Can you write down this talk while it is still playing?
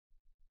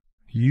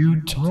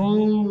You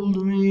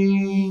told me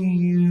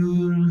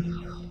you'd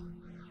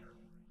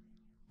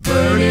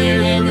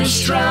burning in the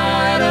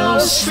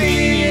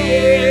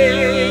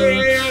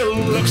stratosphere.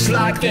 Looks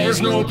like there's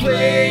no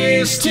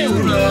place to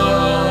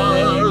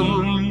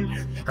run.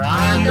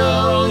 I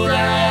know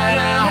that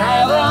I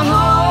have a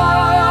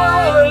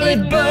heart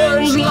that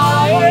burns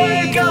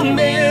like a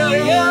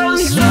million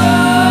stars.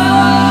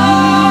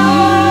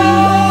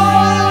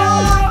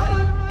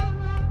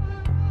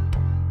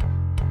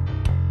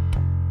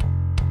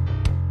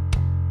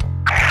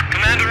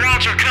 Commander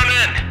Walter, come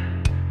in.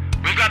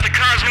 We've got the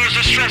Cosmo's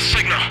distress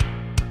signal.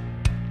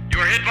 You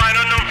were hit by an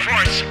unknown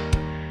force.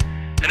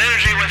 An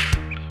energy with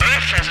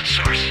Earth as its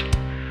source.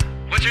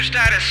 What's your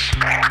status?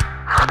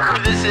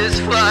 This is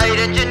Flight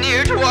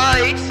Engineer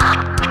Dwight.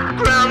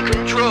 Ground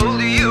control,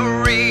 do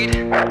you read?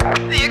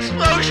 The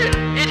explosion,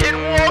 it hit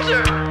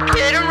Walter.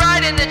 Hit him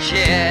right in the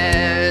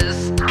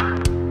chest.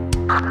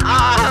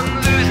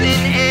 I'm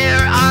losing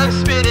air, I'm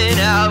spinning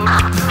out.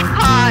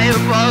 High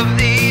above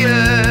the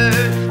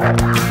earth.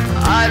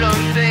 I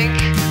don't think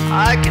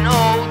I can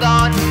hold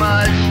on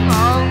much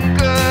longer.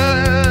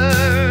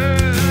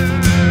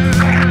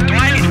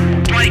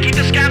 Dwight, keep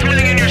the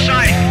scaffolding in your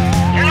sight.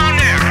 Hold on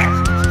there.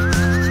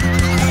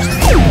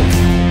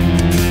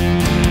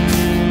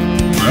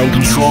 Ground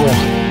control.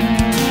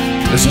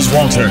 This is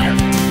Walter.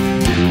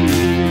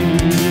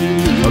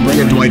 We're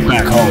bringing Dwight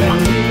back home.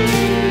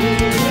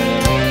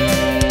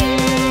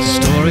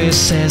 Story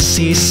says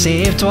he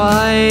saved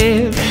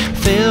Dwight,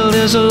 filled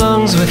his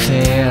lungs with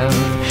air,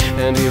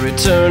 and he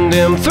returned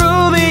him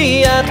through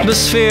the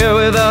atmosphere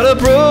without a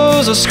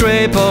bruise or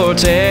scrape or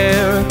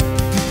tear.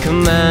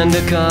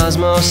 Commander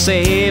Cosmo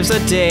saves the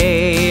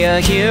day, a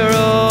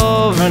hero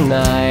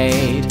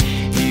overnight.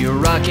 He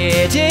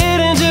rocketed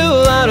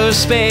into outer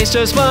space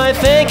just by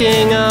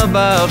thinking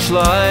about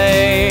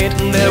flight.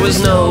 There was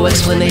no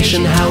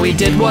explanation how he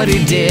did what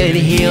he did.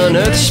 He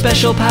unearthed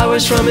special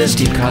powers from his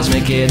deep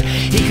cosmic id.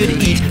 He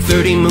could eat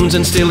 30 moons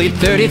and still eat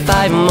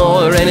 35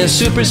 more, and his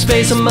super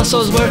space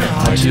muscles were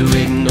hard to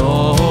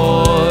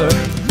ignore.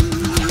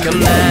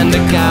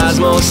 Commander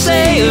Cosmo,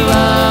 save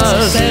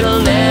us,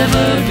 it'll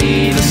never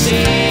be the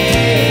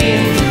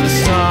same. The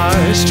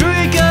star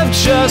streak of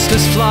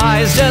justice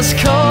flies, just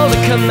call the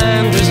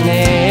commander's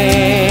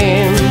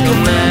name.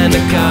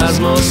 Commander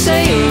Cosmo,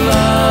 save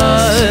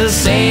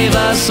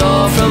us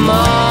all from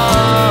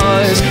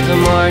Mars. The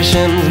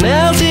Martians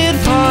melted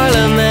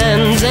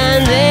Parliament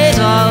and ate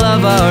all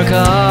of our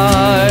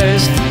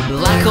cars.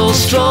 Black hole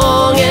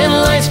strong and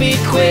light speed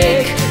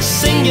quick,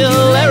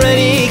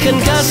 singularity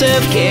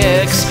concussive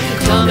kicks,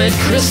 comet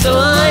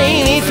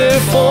crystalline ether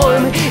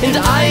form, and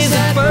eyes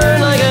that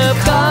burn like a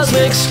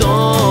cosmic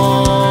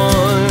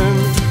storm.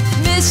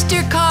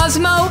 Mr.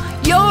 Cosmo,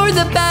 you're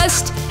the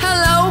best.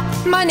 Hello,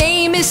 my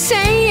name is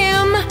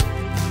Sam.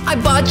 I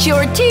bought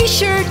your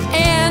t-shirt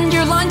and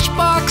your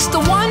lunchbox, the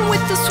one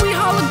with the sweet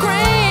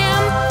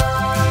hologram.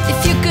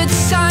 If you could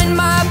sign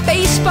my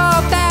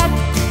baseball bat,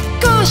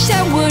 gosh,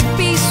 that would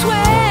be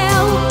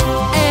swell.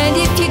 And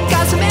if you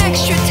got some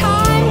extra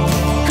time,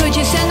 could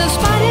you send those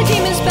spider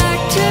demons back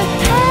to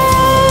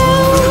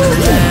hell?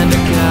 Commander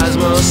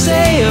Cosmo,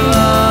 save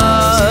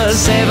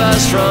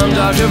us from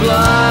Dr.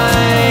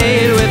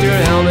 Blight. With your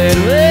helmet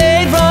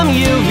made from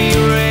UV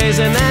rays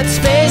and that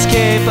space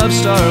cape of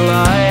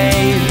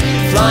starlight.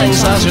 Flying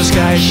saucer,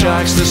 sky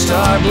sharks, the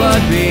star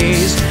blood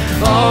beast,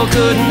 all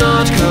could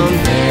not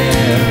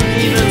compare.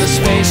 Even the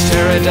space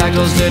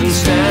pterodactyls didn't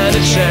stand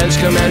a chance.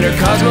 Commander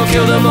Cosmo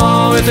killed them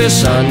all with his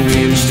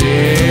sunbeam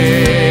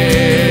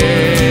stare.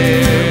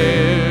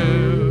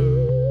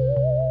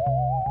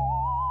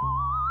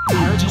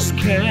 I just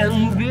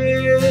can't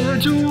bear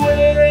to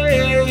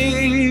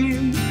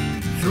wait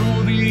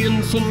through the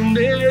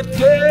infinite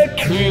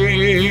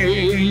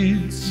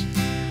decades,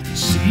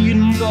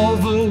 seeing all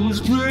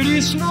those pretty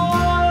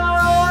smiles.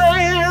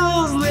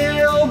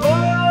 They'll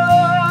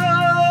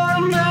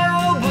burn,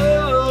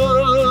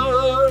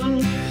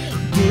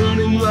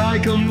 burning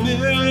like a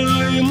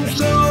million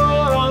suns.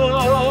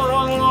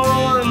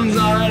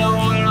 I know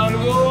where I'm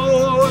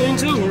going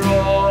to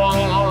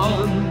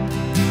run,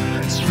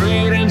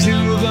 straight into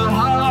the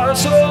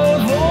hearts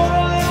of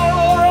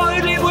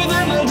void, deep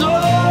within the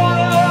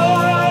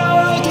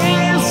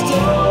darkest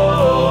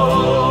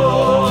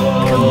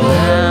dawn.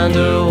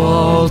 Commander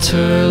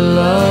Walter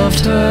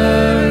loved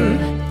her,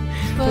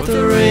 but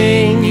the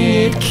ring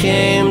it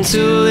came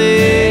too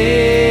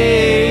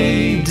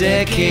late.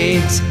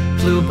 Decades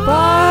flew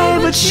by,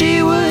 but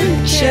she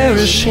would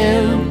cherish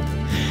him,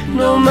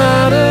 no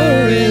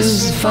matter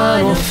his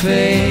final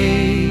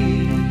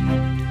fate.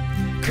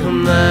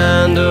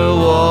 Commander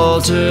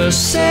Walter,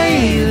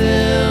 save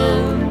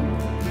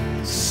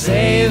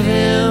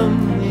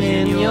him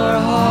in your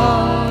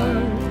heart.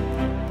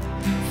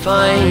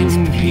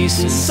 Find peace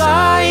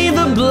inside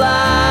the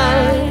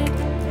black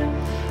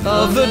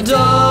of the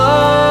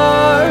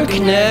dark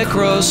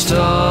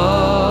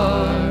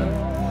necrostar.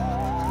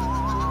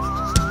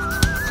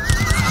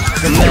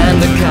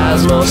 Commander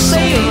Cosmo,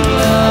 save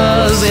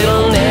us,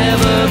 it'll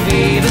never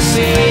be the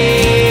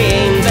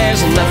same.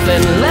 There's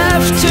nothing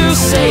left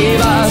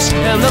save us,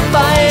 and the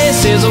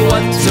Vice is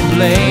what to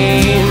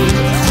blame.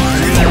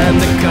 And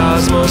the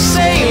Cosmos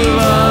save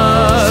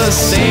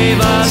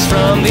us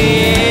from the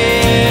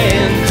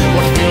end.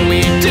 What will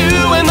we do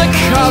when the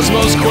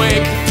Cosmos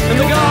quake and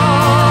the